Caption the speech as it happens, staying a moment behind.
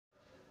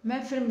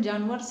मैं फिल्म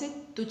जानवर से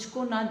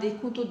तुझको ना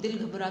देखूं तो दिल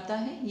घबराता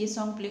है ये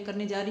सॉन्ग प्ले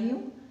करने जा रही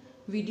हूँ।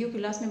 वीडियो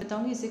क्लास में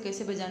बताऊंगी इसे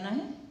कैसे बजाना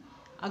है।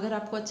 अगर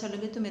आपको अच्छा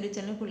लगे तो मेरे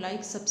चैनल को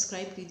लाइक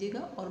सब्सक्राइब कीजिएगा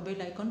और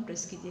बेल आइकॉन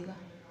प्रेस कीजिएगा।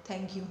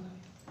 Thank you.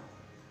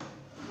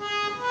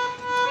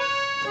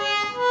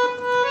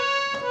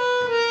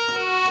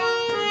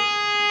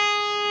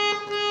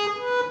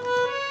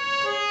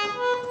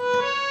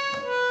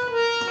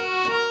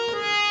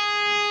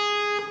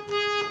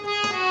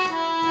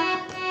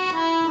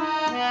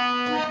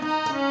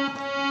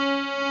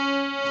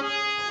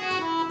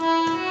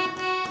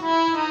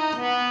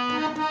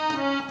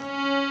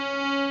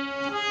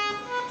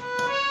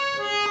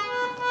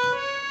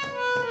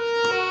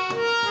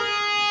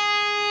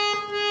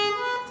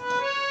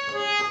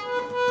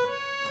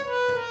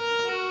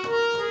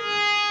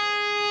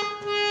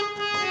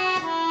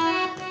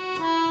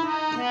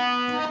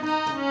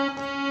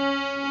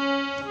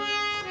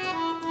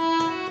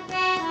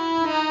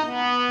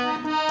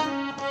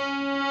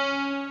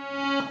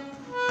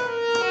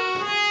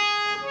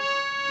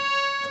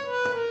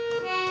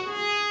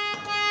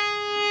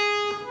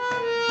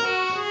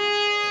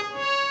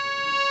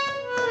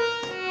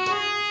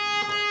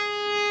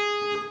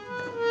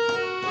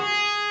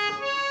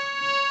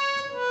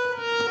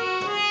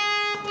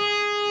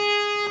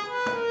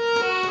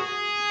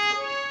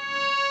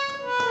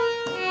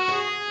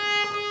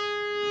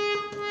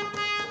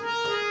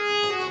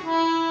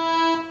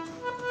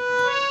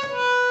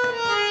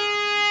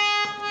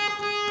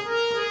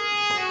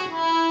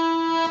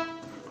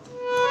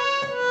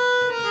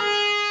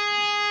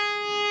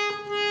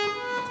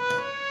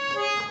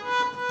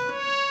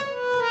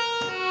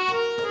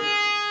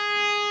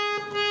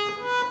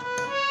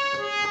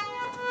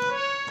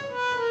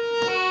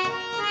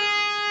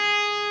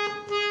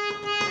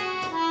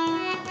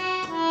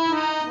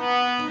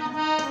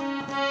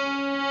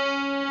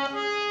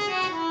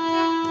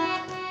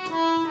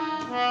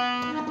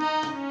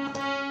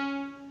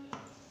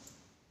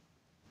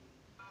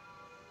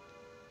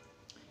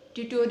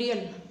 ट्यूटोरियल।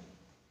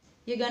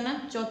 ये गाना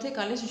चौथे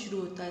काले से शुरू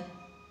होता है।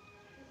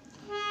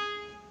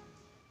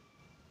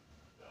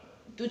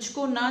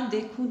 तुझको ना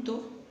देखूं तो,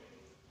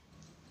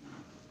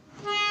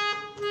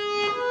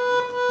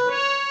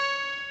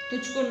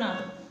 तुझको ना,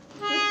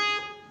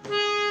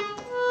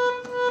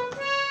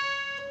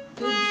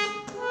 तुझ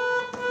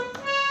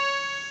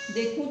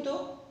देखूं तो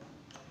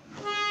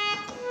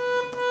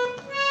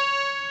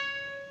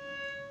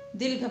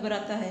दिल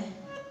घबराता है।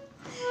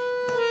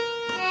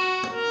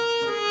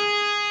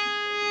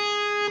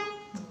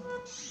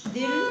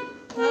 दिल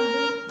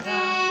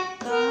घबराता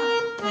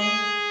है।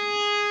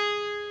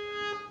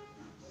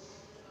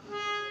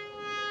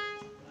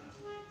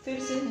 फिर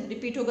से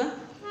रिपीट होगा।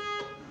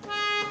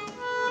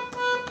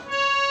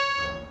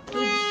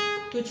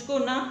 तुझको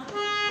ना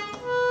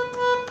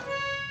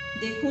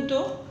देखूं तो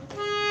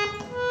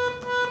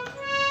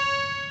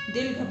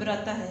दिल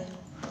घबराता है।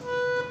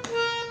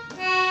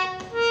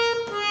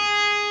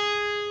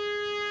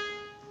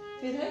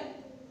 फिर है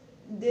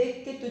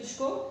देख के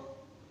तुझको,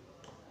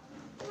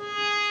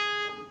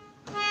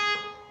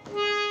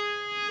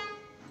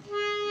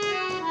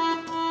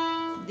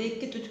 देख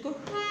के तुझको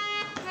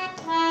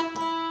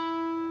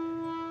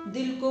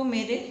दिल को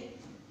मेरे,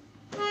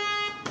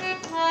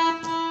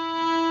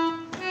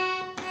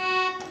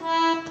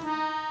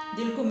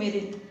 दिल को मेरे,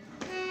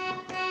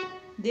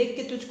 देख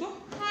के तुझको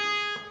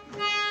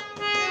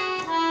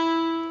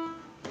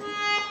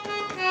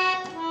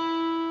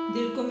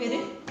दिल को मेरे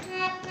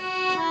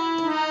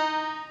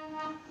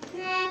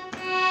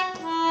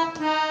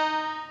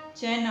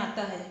चैन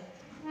आता है।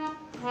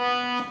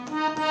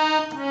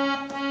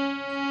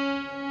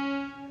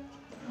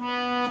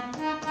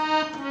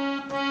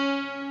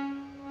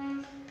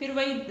 फिर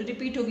वही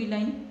रिपीट होगी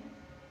लाइन।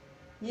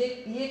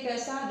 ये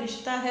कैसा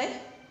रिश्ता है,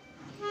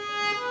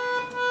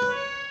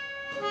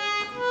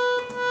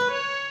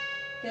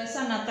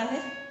 कैसा नाता है,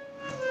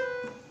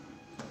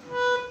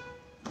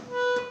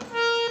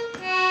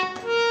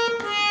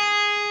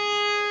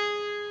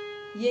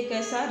 ये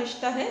कैसा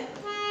रिश्ता है,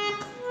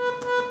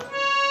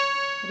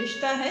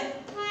 रिश्ता है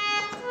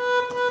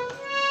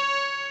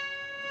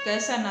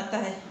कैसा नाता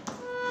है।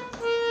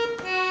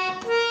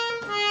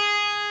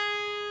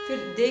 फिर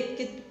देख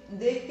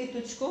के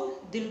तुझको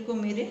दिल को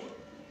मेरे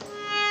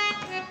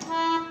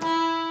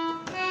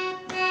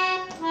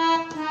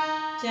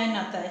चैन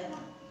आता है।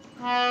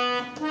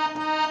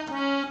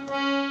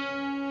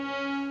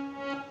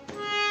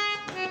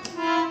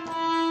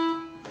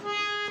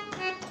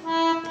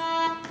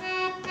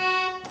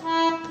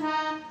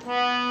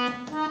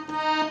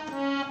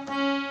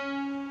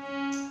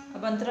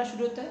 अब अंतरा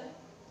शुरू होता है।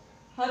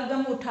 हर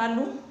गम उठा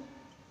लूं,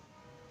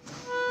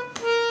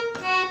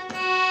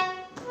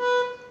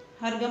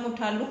 हर गम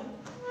उठा लूं,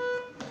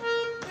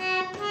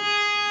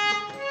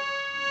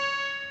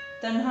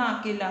 तन्हा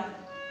अकेला,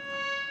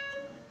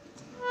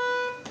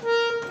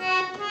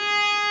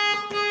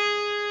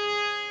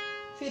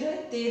 फिर है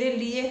तेरे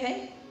लिए है,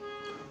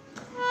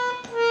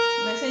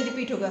 वैसे ही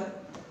रिपीट होगा।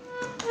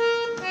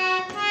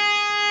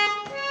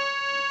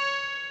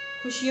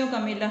 खुशियों का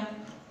मेला,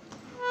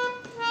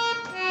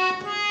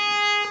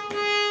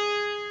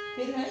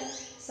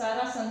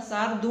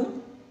 संसार दूं,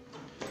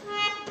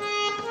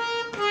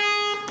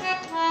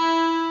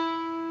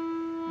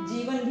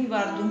 जीवन भी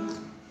वार दूं।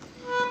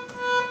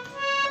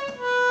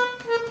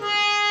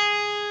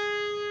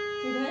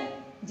 फिर है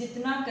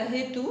जितना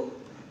कहे तू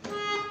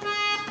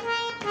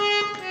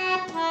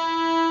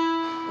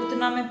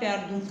उतना मैं प्यार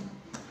दूं।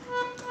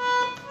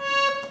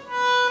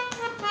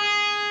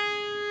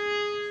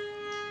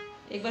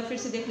 एक बार फिर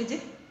से देख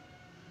लीजिए।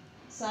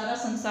 सारा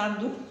संसार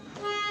दूं,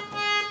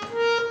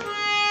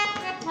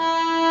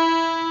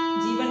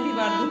 जीवन भी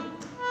वार दूं,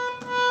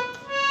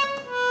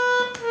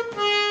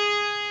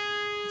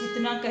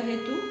 जितना कहे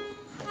तू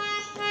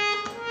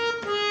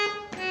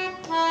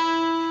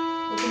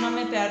उतना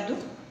मैं प्यार दूं।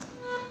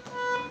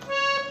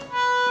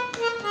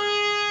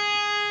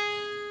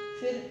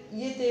 फिर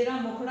ये तेरा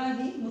मुखड़ा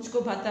ही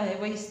मुझको भाता है,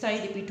 वही स्थाई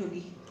रिपीट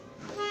होगी।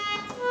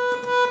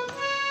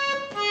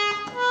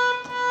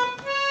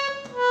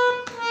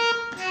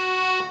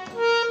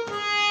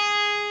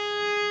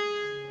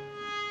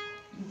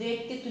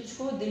 देख के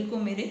तुझको दिल को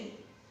मेरे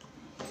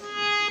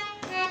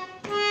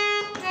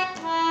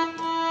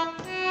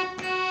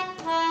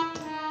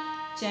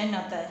चैन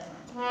आता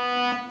है।